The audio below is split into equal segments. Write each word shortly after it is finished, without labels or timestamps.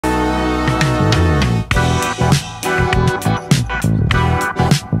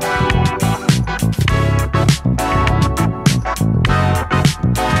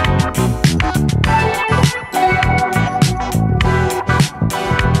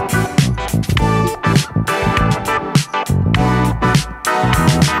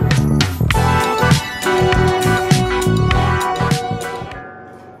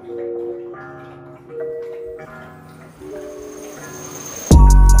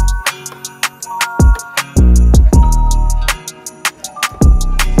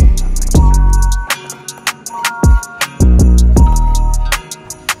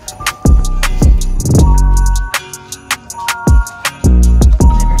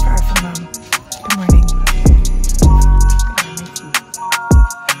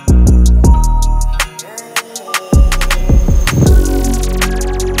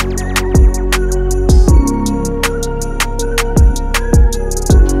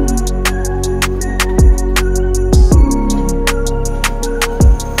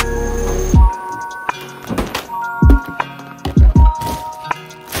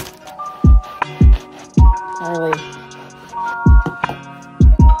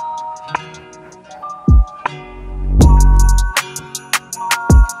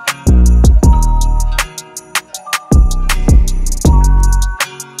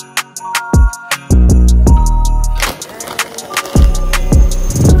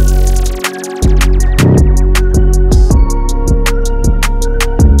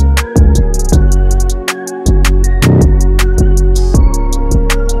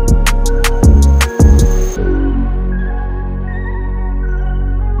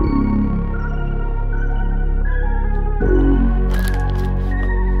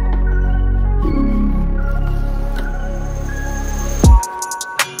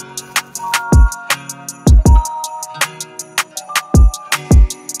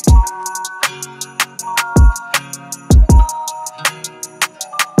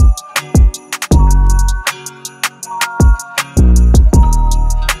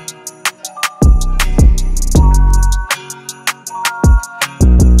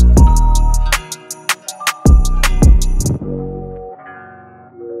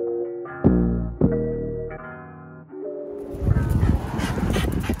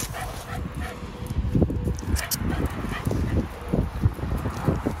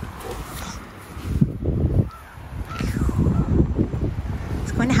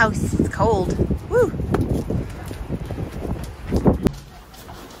house. It's cold. Woo!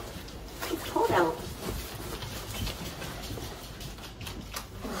 It's cold out.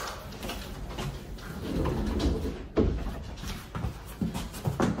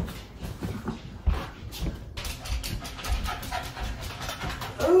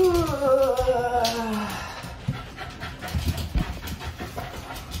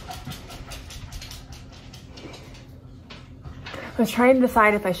 I was trying to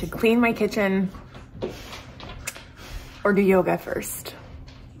decide if I should clean my kitchen or do yoga first.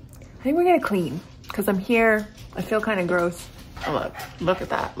 I think we're gonna clean because I'm here. I feel kind of gross. Oh, look at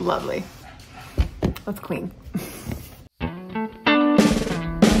that, lovely. Let's clean.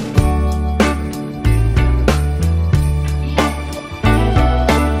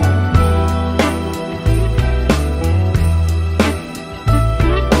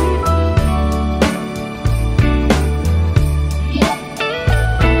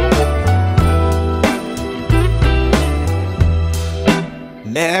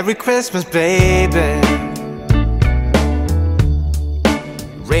 Merry Christmas, baby.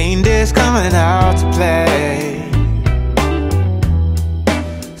 Reindeer's coming out to play.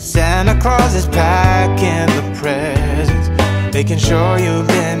 Santa Claus is packing the presents, making sure you've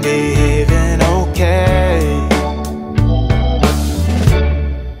been behaving okay.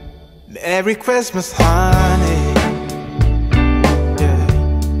 Merry Christmas, honey. Yeah.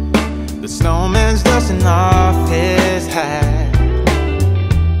 The snowman's dusting off his hat,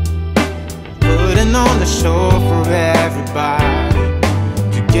 putting on the show for everybody,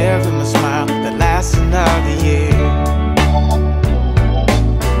 to give them a smile that lasts another year.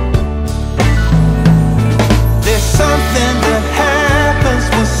 There's something that happens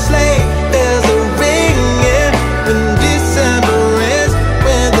when sleigh bells are ringing, when December ends,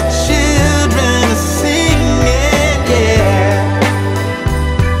 when the children are singing, yeah.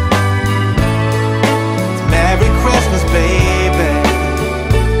 It's Merry Christmas, baby.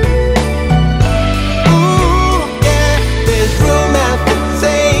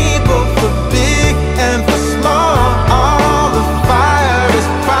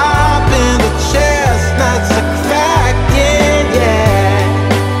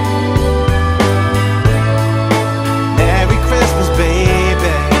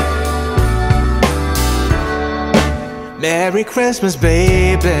 Merry Christmas,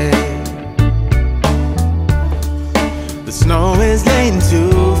 baby. The snow is laying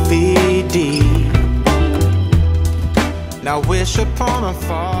 2 feet deep. Now wish upon a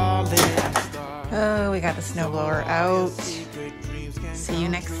falling star. Oh, we got the snowblower out. See you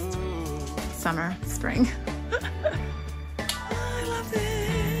next summer, spring. I love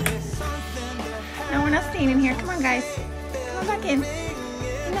this. No, we're not staying in here. Come on, guys. Come on back in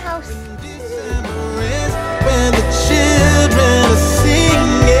the house. When the children are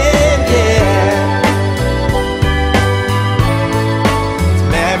singing, yeah. It's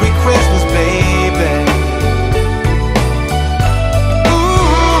Merry Christmas, baby.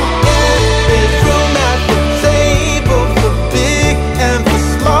 Ooh, yeah. There's room at the table for big and for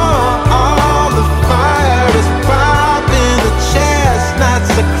small. All the fire is popping, the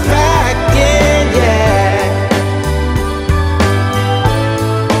chestnuts are cracking, yeah.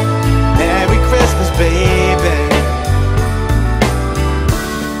 Merry Christmas, baby.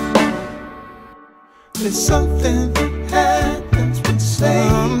 There's something that happens when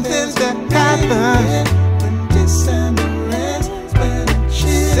something that happens when December ends, when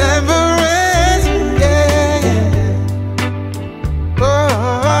December ends, yeah, yeah.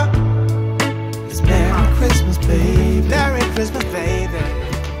 Oh, it's Merry Christmas, baby. Merry Christmas, baby.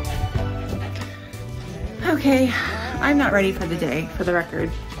 Okay, I'm not ready for the day, for the record.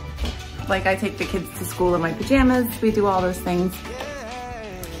 Like, I take the kids to school in my pajamas. We do all those things.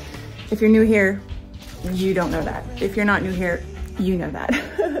 If you're new here, you don't know that. If you're not new here, you know that.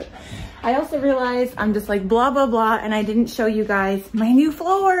 I also realized I'm just like blah, blah, blah, and I didn't show you guys my new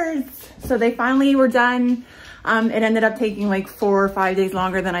floors. So they finally were done. It ended up taking like 4 or 5 days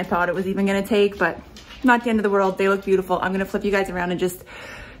longer than I thought it was even gonna take, but not the end of the world. They look beautiful. I'm gonna flip you guys around and just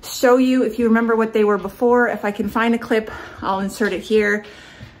show you, if you remember what they were before. If I can find a clip, I'll insert it here.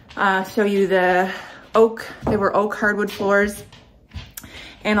 Show you the oak, they were oak hardwood floors.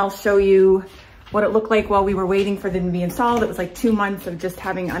 And I'll show you what it looked like while we were waiting for them to be installed. It was like 2 months of just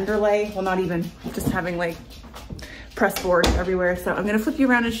having underlay. Well, not even, just having like press board everywhere. So I'm gonna flip you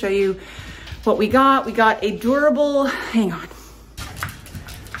around and show you what we got. We got a durable, hang on.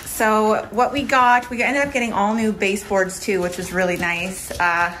 So what we ended up getting all new baseboards too, which is really nice.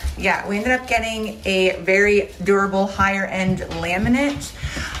 Yeah, we ended up getting a very durable higher end laminate.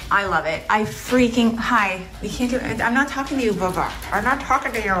 I love it. I freaking, hi, you can't do it. I'm not talking to you, Bubba. I'm not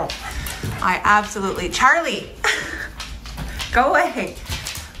talking to you. I absolutely, Charlie, go away.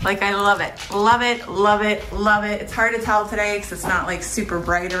 Like, I love it. Love it, love it, love it. It's hard to tell today because it's not like super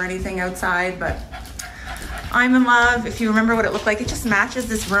bright or anything outside, but I'm in love. If you remember what it looked like, it just matches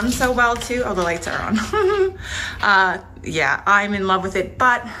this room so well too. Oh, the lights are on. Yeah, I'm in love with it.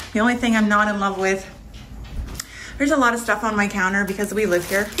 But the only thing I'm not in love with, there's a lot of stuff on my counter because we live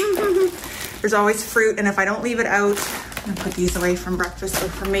here. There's always fruit, and if I don't leave it out, I'm gonna put these away from breakfast or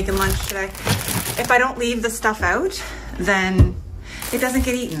from making lunch today. If I don't leave the stuff out, then it doesn't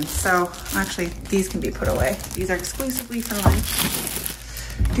get eaten. So actually, these can be put away. These are exclusively for lunch.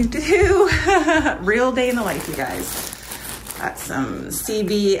 Real day in the life, you guys. Got some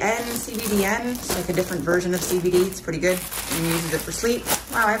CBDN. It's like a different version of CBD. It's pretty good. And uses it for sleep.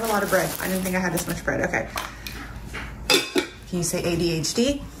 Wow, I have a lot of bread. I didn't think I had this much bread. Okay. Can you say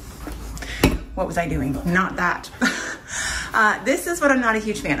ADHD? What was I doing? Not that. This is what I'm not a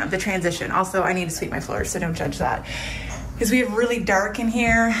huge fan of, the transition. Also, I need to sweep my floors, so don't judge that. Because we have really dark in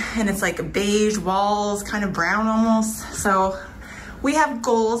here, and it's like beige walls, kind of brown almost. So we have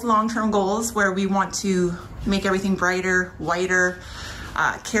goals, long-term goals, where we want to make everything brighter, whiter,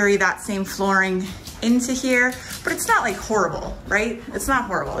 carry that same flooring into here. But it's not like horrible, right? It's not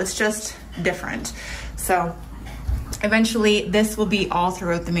horrible, it's just different. So eventually this will be all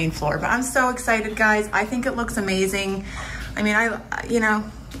throughout the main floor, but I'm so excited, guys. I think it looks amazing. I mean, I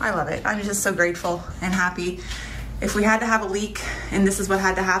love it. I'm just so grateful and happy. If we had to have a leak and this is what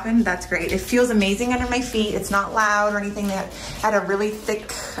had to happen, that's great. It feels amazing under my feet. It's not loud or anything. They had a really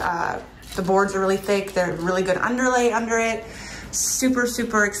thick, the boards are really thick. They're really good underlay under it. Super,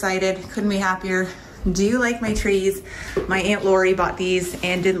 super excited. Couldn't be happier. Do you like my trees? My Aunt Lori bought these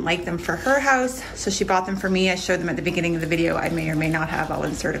and didn't like them for her house, so she bought them for me. I showed them at the beginning of the video. I may or may not have. I'll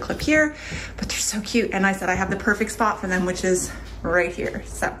insert a clip here, but they're so cute. And I said I have the perfect spot for them, which is right here.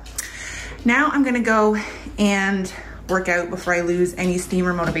 So now I'm gonna go and work out before I lose any steam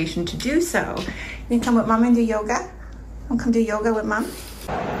or motivation to do so. You can come with Mom and do yoga? Wanna come do yoga with Mom?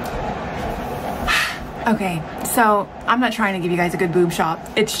 Okay, so I'm not trying to give you guys a good boob shot.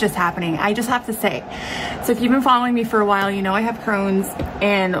 It's just happening. I just have to say. So if you've been following me for a while, you know I have Crohn's,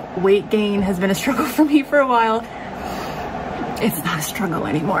 and weight gain has been a struggle for me for a while. It's not a struggle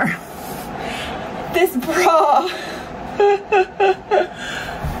anymore. This bra,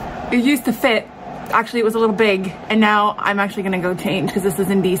 it used to fit. Actually, it was a little big, and now I'm actually gonna go change because this is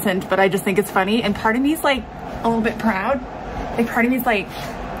indecent, but I just think it's funny. And part of me is like a little bit proud. Like part of me is like,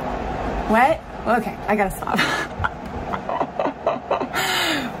 what? Okay, I gotta stop.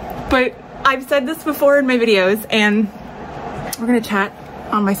 But I've said this before in my videos, and we're gonna chat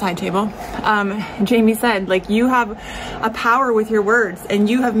on my side table. Jamie said, like, you have a power with your words, and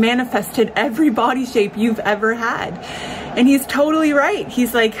you have manifested every body shape you've ever had. And he's totally right.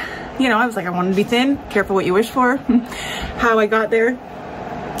 He's like, you know, I was like, I wanted to be thin, careful what you wish for, how I got there.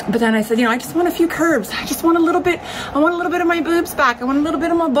 But then I said, you know, I just want a few curves. I just want a little bit, I want a little bit of my boobs back. I want a little bit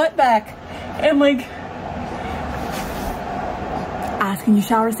of my butt back. And like, ask and you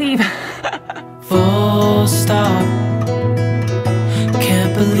shall receive. Full stop.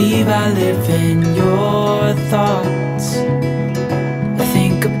 Can't believe I live in your thoughts. I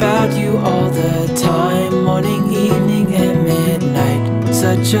think about you all the time, morning, evening, and midnight.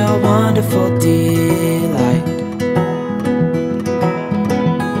 Such a wonderful delight.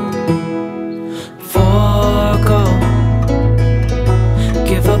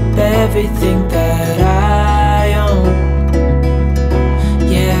 Everything that I own,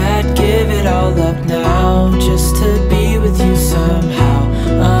 yeah, I'd give it all up now just to be with you somehow.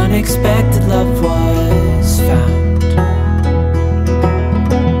 Unexpected love was found.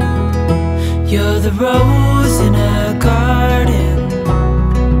 You're the rose in a garden,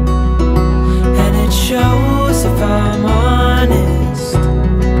 and it shows if I'm honest.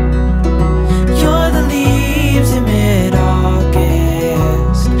 You're the leaves in mid-August,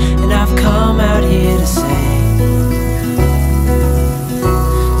 I've come out here to say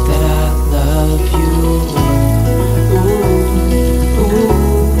that I love you. Ooh, ooh,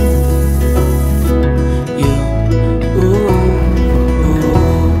 you, ooh.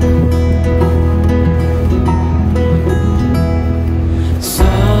 So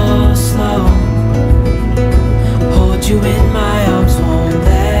slow, hold you in my arms, won't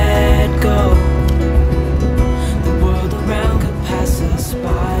let go. The world around could pass us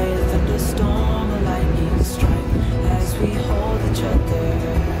by. Storm, a lightning strike as we hold each other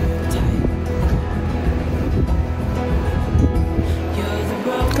tight. You're the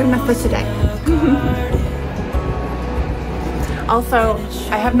Good enough for today. Also,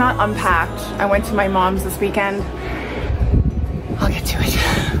 I have not unpacked. I went to my mom's this weekend. I'll get to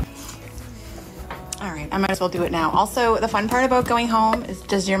it. All right, I might as well do it now. Also, the fun part about going home is,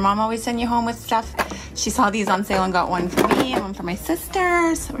 does your mom always send you home with stuff? She saw these on sale and got one for me and one for my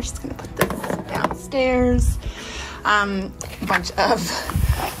sister. So we're just gonna put this downstairs. A bunch of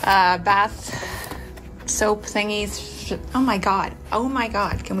bath soap thingies. Oh my God,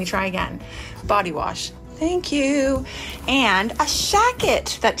 can we try again? Body wash, thank you. And a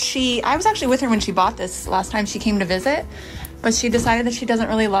shacket that I was actually with her when she bought this last time she came to visit, but she decided that she doesn't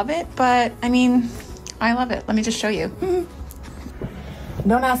really love it, but I mean, I love it. Let me just show you.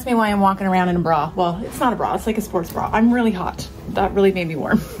 Don't ask me why I'm walking around in a bra. Well, it's not a bra, it's like a sports bra. I'm really hot. That really made me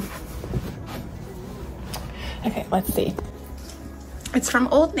warm. Okay, let's see. It's from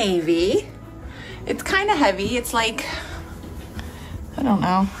Old Navy. It's kind of heavy. It's like, I don't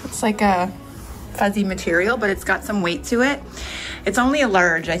know. It's like a fuzzy material, but it's got some weight to it. It's only a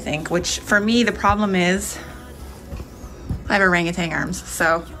large, I think, which for me, the problem is I have orangutan arms,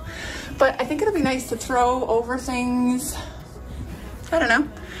 so. But I think it'll be nice to throw over things. I don't know.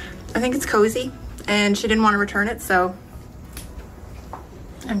 I think it's cozy, and she didn't want to return it, so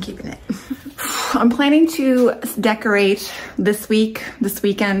I'm keeping it. I'm planning to decorate this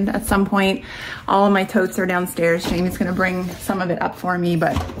weekend at some point. All of my totes are downstairs. Jamie's gonna bring some of it up for me,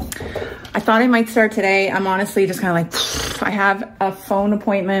 but I thought I might start today. I'm honestly just kind of like, I have a phone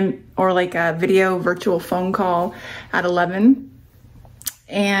appointment or like a video virtual phone call at 11.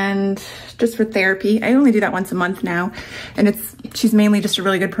 And just for therapy. I only do that once a month now. And she's mainly just a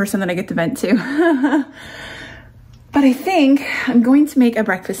really good person that I get to vent to. But I think I'm going to make a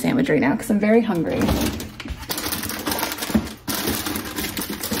breakfast sandwich right now because I'm very hungry.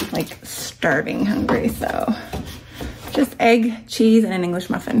 Like starving hungry, so just egg, cheese, and an English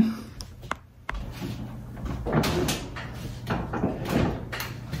muffin.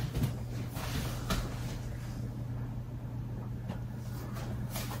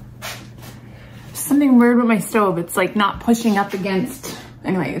 Something weird with my stove. It's like not pushing up against,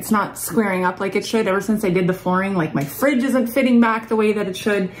 anyway, it's not squaring up like it should. Ever since I did the flooring, like my fridge isn't fitting back the way that it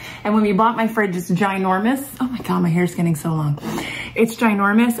should. And when we bought my fridge, it's ginormous. Oh my God, my hair's getting so long. It's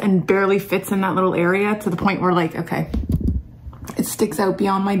ginormous and barely fits in that little area to the point where like, okay, it sticks out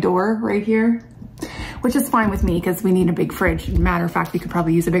beyond my door right here, which is fine with me because we need a big fridge. Matter of fact, we could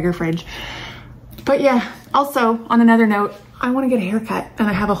probably use a bigger fridge. But yeah, also on another note, I want to get a haircut and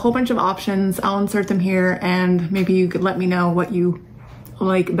I have a whole bunch of options. I'll insert them here and maybe you could let me know what you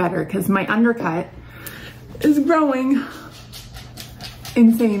like better because my undercut is growing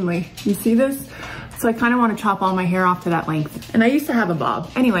insanely. You see this? So I kind of want to chop all my hair off to that length. And I used to have a bob.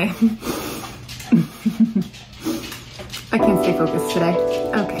 Anyway. I can't stay focused today.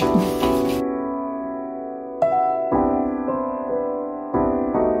 Okay.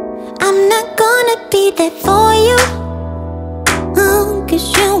 I'm not gonna be there for you. Cause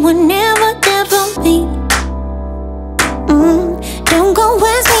you were never there for me. Don't go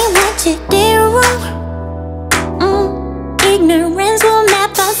ask me what you did wrong. Ignorance will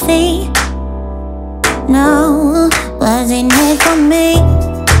never see. No, wasn't it for me?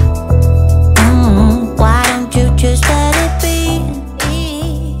 Why don't you just let it be?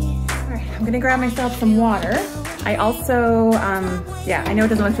 Alright, I'm gonna grab myself some water. I also, yeah, I know it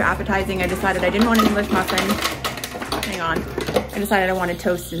doesn't look too appetizing. I decided I didn't want an English muffin. Hang on. I decided I wanted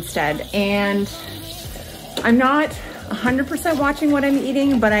toast instead. And I'm not 100% watching what I'm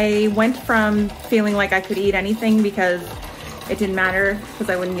eating, but I went from feeling like I could eat anything because it didn't matter because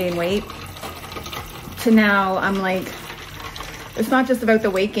I wouldn't gain weight, to now I'm like, it's not just about the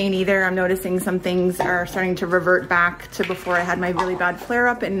weight gain either. I'm noticing some things are starting to revert back to before I had my really bad flare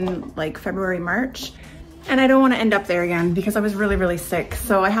up in like February, March. And I don't want to end up there again because I was really, really sick.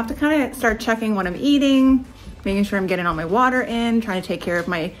 So I have to kind of start checking what I'm eating, making sure I'm getting all my water in, trying to take care of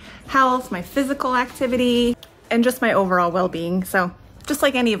my health, my physical activity, and just my overall well-being. So just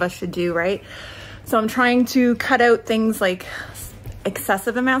like any of us should do, right? So I'm trying to cut out things like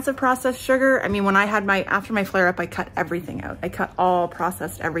excessive amounts of processed sugar. I mean, when I had after my flare up, I cut everything out. I cut all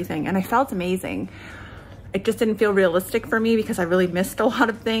processed everything and I felt amazing. It just didn't feel realistic for me because I really missed a lot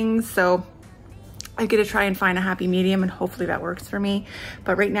of things. So I get to try and find a happy medium and hopefully that works for me.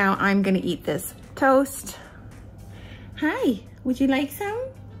 But right now I'm gonna eat this toast. Hi, would you like some?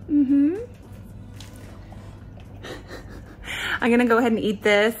 I'm gonna go ahead and eat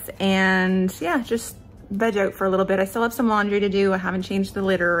this and yeah, just veg out for a little bit. I still have some laundry to do. I haven't changed the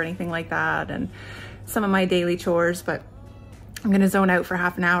litter or anything like that and some of my daily chores, but I'm gonna zone out for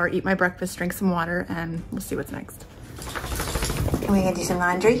half an hour, eat my breakfast, drink some water, and we'll see what's next. Are we gonna do some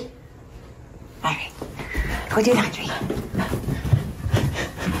laundry? All right, go do laundry.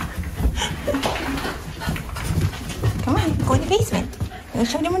 basement. We'll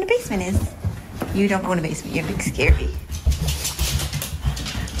show them where the basement is. You don't go in the basement. You're big scary.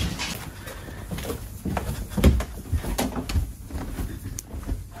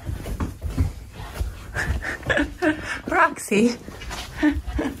 Roxy.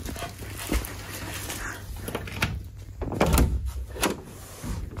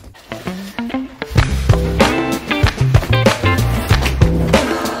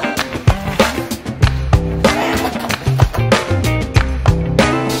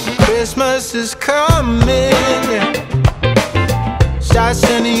 Christmas is coming. Start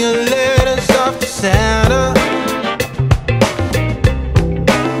sending your letters off to Santa.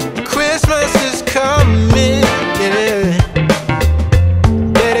 Christmas is coming, yeah.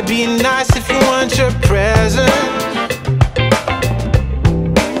 Better be nice if you want your present.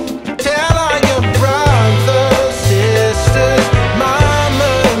 Tell all your brothers, sisters, mama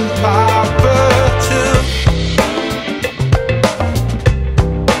and papa too.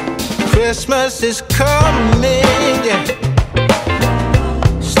 Christmas is coming, yeah.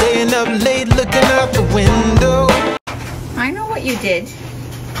 Staying up late looking out the window. I know what you did.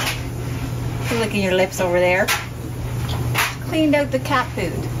 You're licking your lips over there. Cleaned out the cat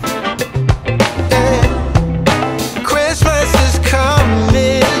food. Yeah. Christmas is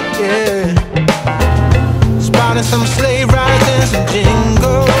coming, yeah. Spotting some sleigh rides and some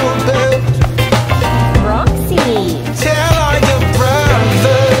jingle bells. Roxy. Tell all your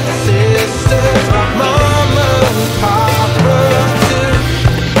brothers, sisters, mama and papa too.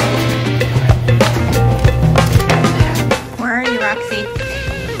 Where are you, Roxy?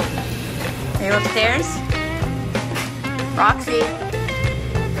 Are you upstairs? Roxy.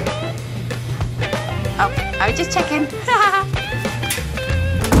 Oh, I was just checking.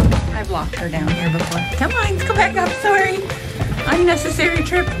 I've locked her down here before. Come on, let's go back up. Sorry. Unnecessary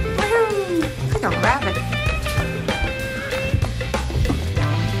trip. Woo. It's like a rabbit.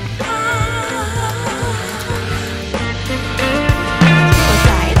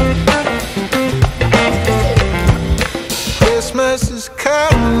 Christmas is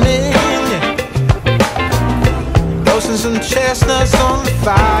coming. Roasting some chestnuts on the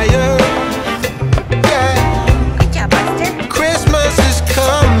fire. Yeah. Good job, Buster. Christmas is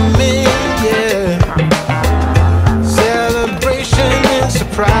coming, yeah. Celebration and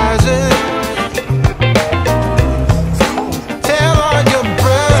surprises. Tell all your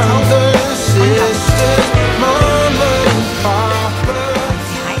brothers, sisters, mama and papa.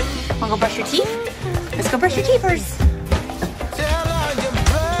 Hi. Wanna go brush your teeth? Let's go brush your teeth first. Tell all your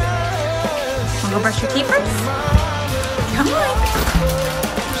brothers. Wanna go brush your teeth first? Come on.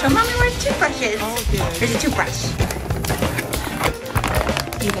 Show mommy where the toothbrush is. Here's a toothbrush.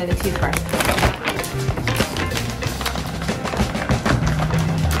 You got a toothbrush.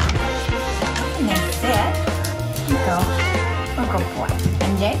 That's it. Go. Oh, go boy.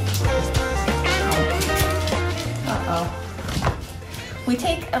 And Jay? Uh-oh. We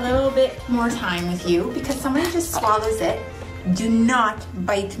take a little bit more time with you because somebody just swallows it. Do not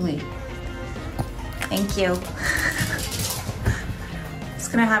bite me. Thank you.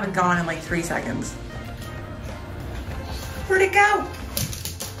 Just gonna have it gone in like 3 seconds. Where'd it go?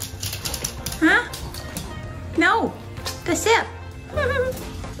 Huh? No, the sip.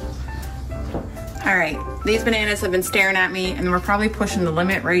 All right, these bananas have been staring at me and we're probably pushing the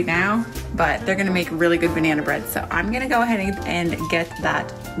limit right now, but they're gonna make really good banana bread. So I'm gonna go ahead and get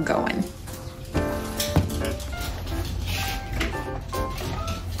that going.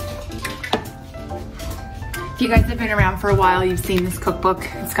 If you guys have been around for a while, you've seen this cookbook.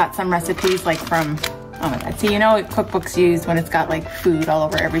 It's got some recipes like from, oh my God. So you know what cookbooks use when it's got like food all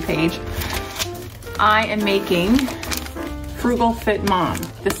over every page. I am making Frugal Fit Mom.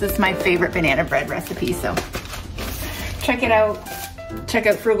 This is my favorite banana bread recipe, so check it out. Check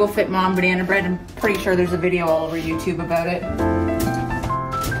out Frugal Fit Mom banana bread. I'm pretty sure there's a video all over YouTube about it.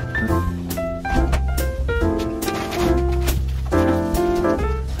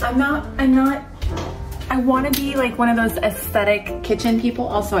 I want to be like one of those aesthetic kitchen people.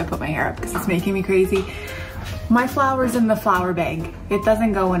 Also, I put my hair up because it's making me crazy. My flour's in the flour bag. It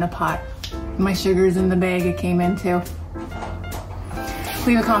doesn't go in a pot. My sugar's in the bag it came into.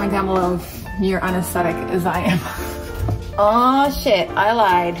 Leave a comment down below if you're unaesthetic as I am. Oh shit, I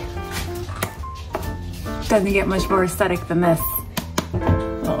lied. Doesn't get much more aesthetic than this.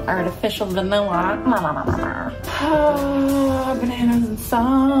 Little artificial vanilla. Oh, bananas and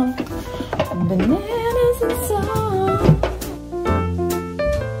salt. Bananas and salt.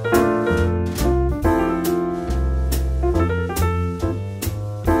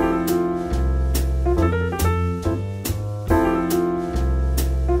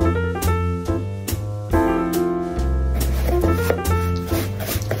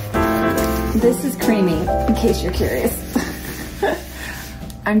 This is creamy, in case you're curious.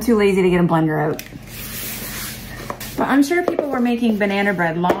 I'm too lazy to get a blender out. But I'm sure people were making banana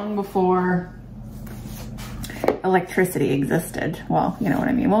bread long before electricity existed. Well, you know what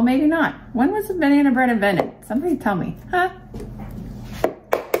I mean. Well, maybe not. When was banana bread invented? Somebody tell me, huh?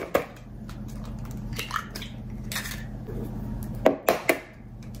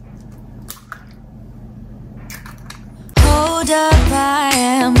 Hold up, I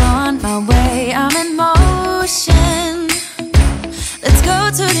am on my way, I'm in motion. Let's go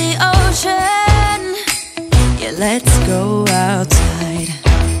to the ocean. Yeah, let's go outside.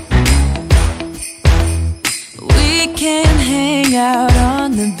 We can hang out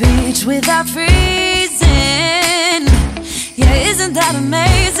on the beach without freezing. Yeah, isn't that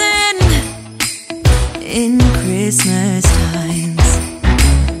amazing? In Christmas times,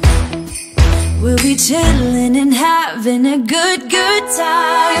 we'll be chilling and having a good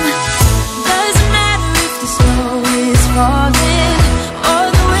time. Doesn't matter if the snow is falling or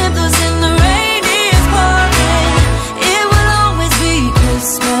the wind blows and the rain is pouring. It will always be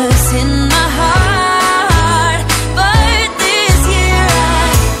Christmas in my heart. But this year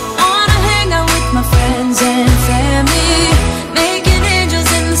I wanna hang out with my friends and family, making angels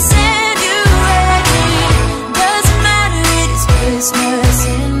in the sand, you ready? Doesn't matter, it is Christmas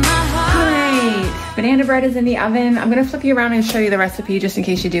in my heart. Banana bread is in the oven. I'm gonna flip you around and show you the recipe just in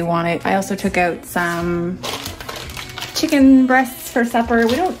case you do want it. I also took out some chicken breasts for supper.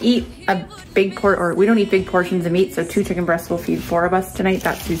 We don't eat big portions of meat, so 2 chicken breasts will feed 4 of us tonight.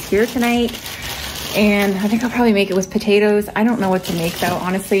 That's who's here tonight. And I think I'll probably make it with potatoes. I don't know what to make though,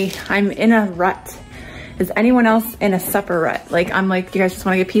 honestly. I'm in a rut. Is anyone else in a supper rut? Like, I'm like, do you guys just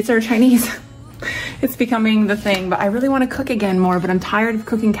wanna get pizza or Chinese? It's becoming the thing, but I really wanna cook again more, but I'm tired of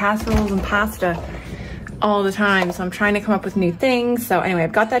cooking casseroles and pasta all the time, so I'm trying to come up with new things. So anyway,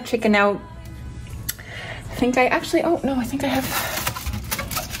 I've got that chicken out. I think I actually, oh no, I think I have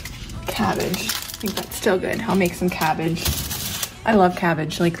cabbage. I think that's still good. I'll make some cabbage. I love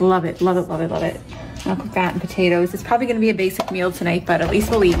cabbage, like love it, love it, love it, love it. I'll cook that and potatoes. It's probably gonna be a basic meal tonight, but at least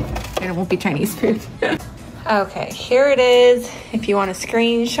we'll eat and it won't be Chinese food. Okay, here it is. If you wanna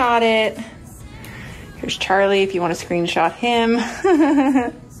screenshot it. Here's Charlie if you wanna screenshot him.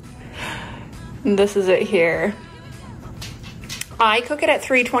 This is it here. I cook it at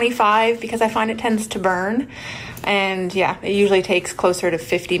 325 because I find it tends to burn. And yeah, it usually takes closer to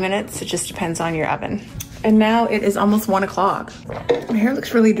 50 minutes. It just depends on your oven. And now it is almost 1 o'clock. My hair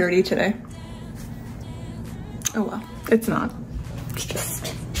looks really dirty today. Oh well, it's not.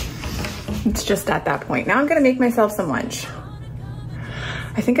 It's just at that point. Now I'm gonna make myself some lunch.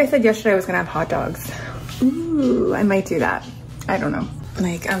 I think I said yesterday I was gonna have hot dogs. Ooh, I might do that. I don't know.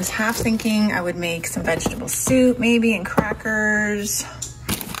 Like, I was half thinking I would make some vegetable soup maybe and crackers.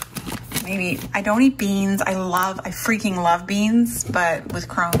 Maybe, I don't eat beans. I freaking love beans, but with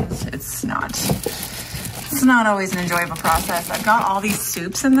Crohn's, it's not always an enjoyable process. I've got all these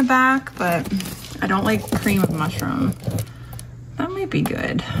soups in the back, but I don't like cream of mushroom. That might be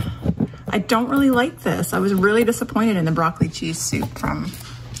good. I don't really like this. I was really disappointed in the broccoli cheese soup from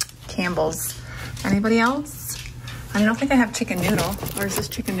Campbell's. Anybody else? I don't think I have chicken noodle. Where's this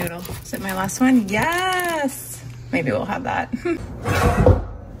chicken noodle? Is it my last one? Yes! Maybe we'll have that.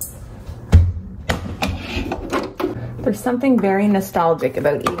 There's something very nostalgic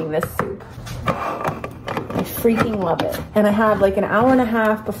about eating this soup. I freaking love it. And I have like an hour and a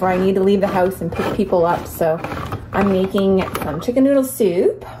half before I need to leave the house and pick people up. So I'm making some chicken noodle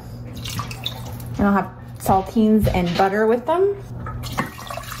soup. And I'll have saltines and butter with them.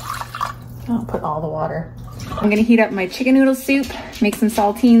 I'll put all the water. I'm gonna heat up my chicken noodle soup, make some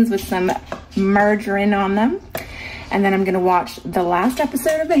saltines with some margarine on them. And then I'm gonna watch the last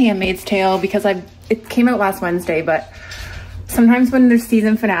episode of The Handmaid's Tale because it came out last Wednesday, but sometimes when there's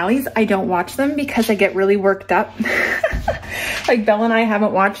season finales, I don't watch them because I get really worked up. Like Belle and I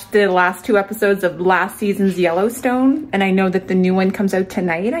haven't watched the last 2 episodes of last season's Yellowstone, and I know that the new one comes out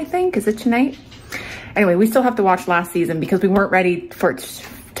tonight, I think. Is it tonight? Anyway, we still have to watch last season because we weren't ready for it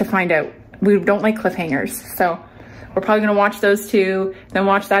to find out. We don't like cliffhangers, so we're probably gonna watch those 2, then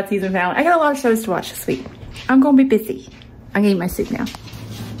watch that season finale. I got a lot of shows to watch this week. I'm gonna be busy. I'm gonna eat my soup now.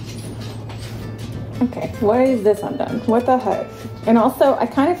 Okay, why is this undone? What the heck? And also, I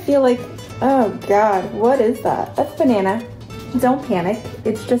kind of feel like, oh God, what is that? That's banana. Don't panic,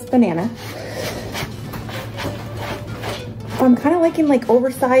 it's just banana. I'm kind of liking like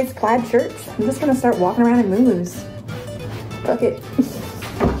oversized plaid shirts. I'm just gonna start walking around in muumuus. Fuck it.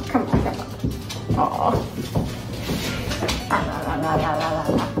 Come on, come on. Aww.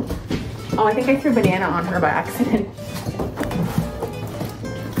 Oh, I think I threw banana on her by accident.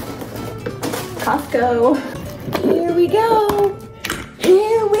 Costco. Here we go.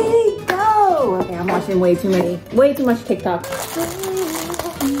 Here we go. Okay, I'm watching way too much TikTok.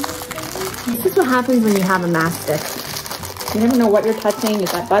 This is what happens when you have a mastiff. You never know what you're touching.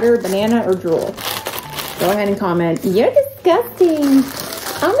 Is that butter, banana, or drool? Go ahead and comment. You're disgusting.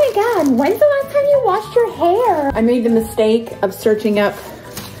 Oh my God, when's the last time you washed your hair? I made the mistake of searching up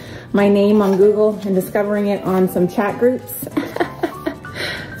my name on Google and discovering it on some chat groups.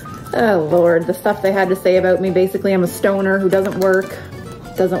 Oh Lord, the stuff they had to say about me. Basically, I'm a stoner who doesn't work,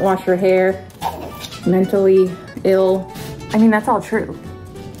 doesn't wash her hair, mentally ill. I mean, that's all true,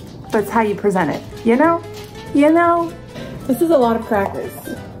 but it's how you present it, you know? You know? This is a lot of crackers.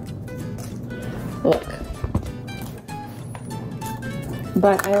 Look.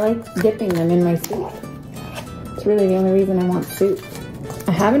 But I like dipping them in my soup. It's really the only reason I want soup.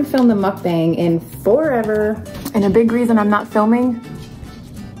 I haven't filmed a mukbang in forever. And a big reason I'm not filming,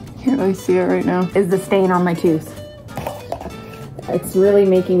 can't really see it right now, is the stain on my tooth. It's really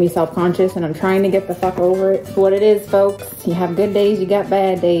making me self-conscious and I'm trying to get the fuck over it. It's what it is, folks. You have good days, you got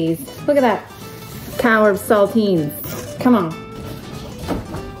bad days. Look at that tower of saltines. Come on.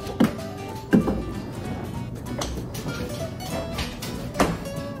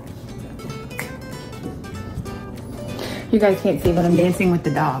 You guys can't see, but I'm dancing with the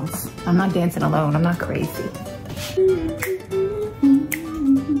dogs. I'm not dancing alone. I'm not crazy.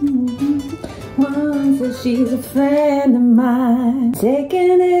 Once she's a friend of mine,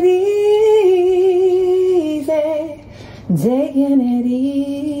 taking it easy, taking it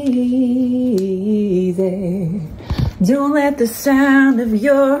easy. Don't let the sound of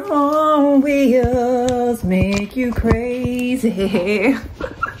your own wheels make you crazy.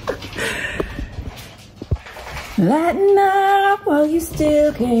 Lighten up while you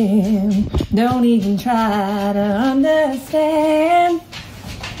still can. Don't even try to understand.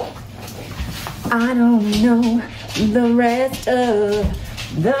 I don't know the rest of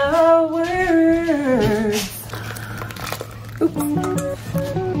the words. Oops.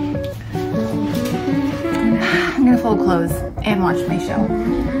 I'm gonna fold clothes and watch my show.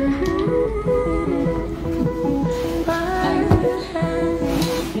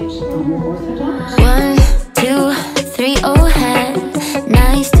 1, 2, 3, oh hi,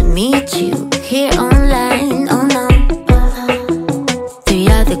 nice to meet you here online, oh no. 3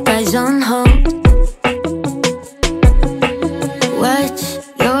 other guys on hold. What's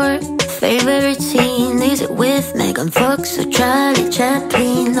your favorite scene? Is it with Megan Fox or Charlie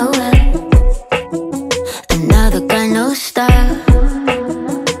Chaplin? Oh well, another guy, no style.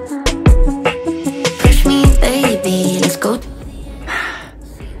 Push me baby, let's go.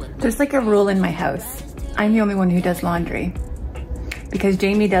 There's like a rule in my house. I'm the only one who does laundry. Because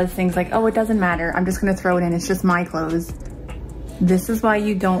Jamie does things like, oh, it doesn't matter. I'm just gonna throw it in, it's just my clothes. This is why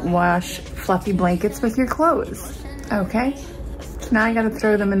you don't wash fluffy blankets with your clothes, okay? So now I gotta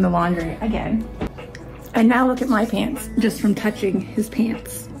throw them in the laundry again. And now look at my pants, just from touching his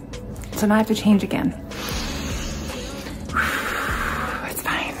pants. So now I have to change again. It's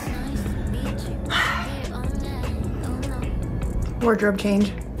fine. Wardrobe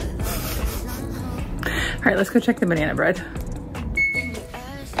change. All right, let's go check the banana bread.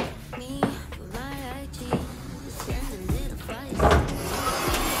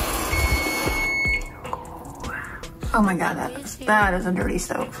 Oh my God, that is a dirty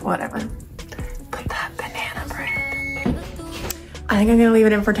stove, whatever. Put that banana bread. I think I'm gonna leave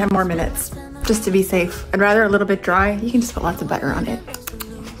it in for 10 more minutes, just to be safe. I'd rather a little bit dry. You can just put lots of butter on it.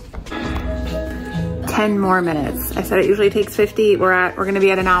 10 more minutes. I said it usually takes 50. We're gonna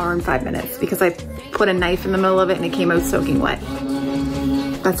be at 1 hour and 5 minutes because I put a knife in the middle of it and it came out soaking wet.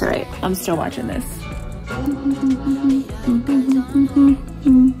 That's all right, I'm still watching this.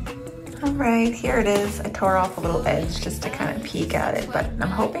 All right, here it is. I tore off a little edge just to kind of peek at it, but I'm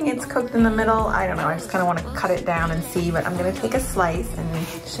hoping it's cooked in the middle. I don't know, I just kind of want to cut it down and see, but I'm gonna take a slice and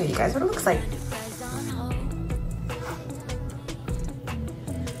show you guys what it looks like.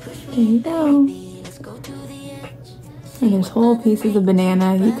 There you go. And there's whole pieces of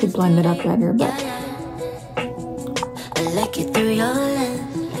banana. You could blend it up better, but. I like it through your lens.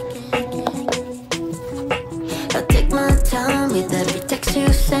 I'll take my time with every text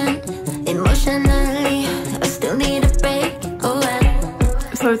you send. Emotionally, I still need a break. Oh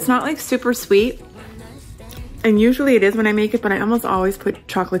well. So it's not like super sweet. And usually it is when I make it, but I almost always put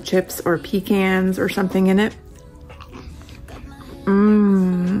chocolate chips or pecans or something in it.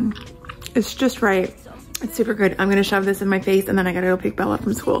 It's just right. It's super good. I'm gonna shove this in my face and then I gotta go pick Bella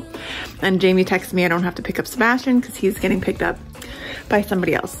from school. And Jamie texted me I don't have to pick up Sebastian because he's getting picked up by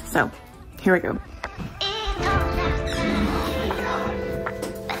somebody else. So here we go.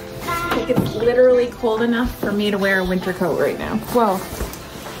 Take it's literally cold enough for me to wear a winter coat right now. Whoa.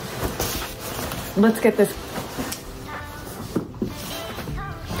 Let's get this.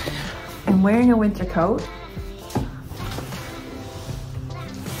 I'm wearing a winter coat.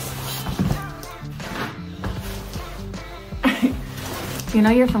 You know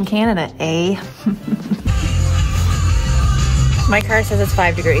you're from Canada, eh? My car says it's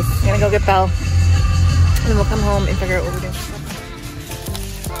 5 degrees. I'm gonna go get Belle. And then we'll come home and figure out what we're doing.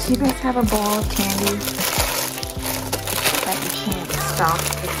 Do you guys have a bowl of candy that you can't stop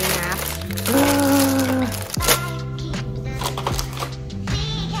picking at?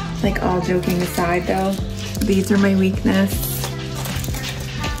 Like, all joking aside though, these are my weakness.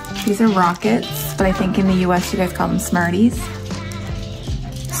 These are Rockets, but I think in the US you guys call them Smarties.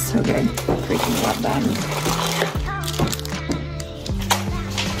 So good. Freaking love them.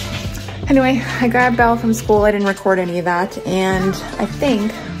 Anyway, I grabbed Belle from school. I didn't record any of that. And I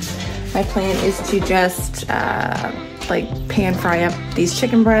think my plan is to just like pan fry up these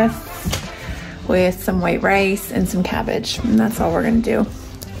chicken breasts with some white rice and some cabbage. And that's all we're gonna do.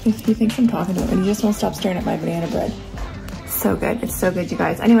 He thinks I'm talking to him and he just won't stop staring at my banana bread. So good. It's so good, you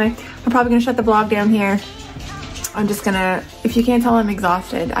guys. Anyway, I'm probably gonna shut the vlog down here. I'm just gonna, if you can't tell, I'm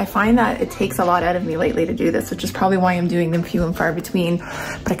exhausted. I find that it takes a lot out of me lately to do this, which is probably why I'm doing them few and far between.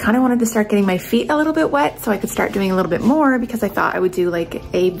 But I kind of wanted to start getting my feet a little bit wet so I could start doing a little bit more, because I thought I would do like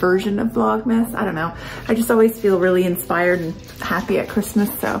a version of Vlogmas. I don't know. I just always feel really inspired and happy at Christmas,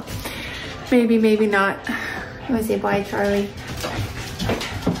 so maybe, maybe not. You wanna say bye, Charlie?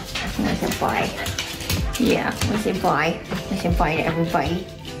 You wanna say bye? Yeah, I wanna say bye. I wanna say bye to everybody.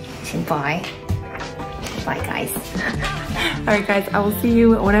 Say bye. Bye, guys. All right, guys, I will see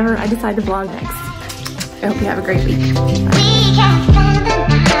you whenever I decide to vlog next. I hope you have a great week.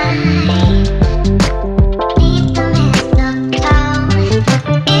 Bye.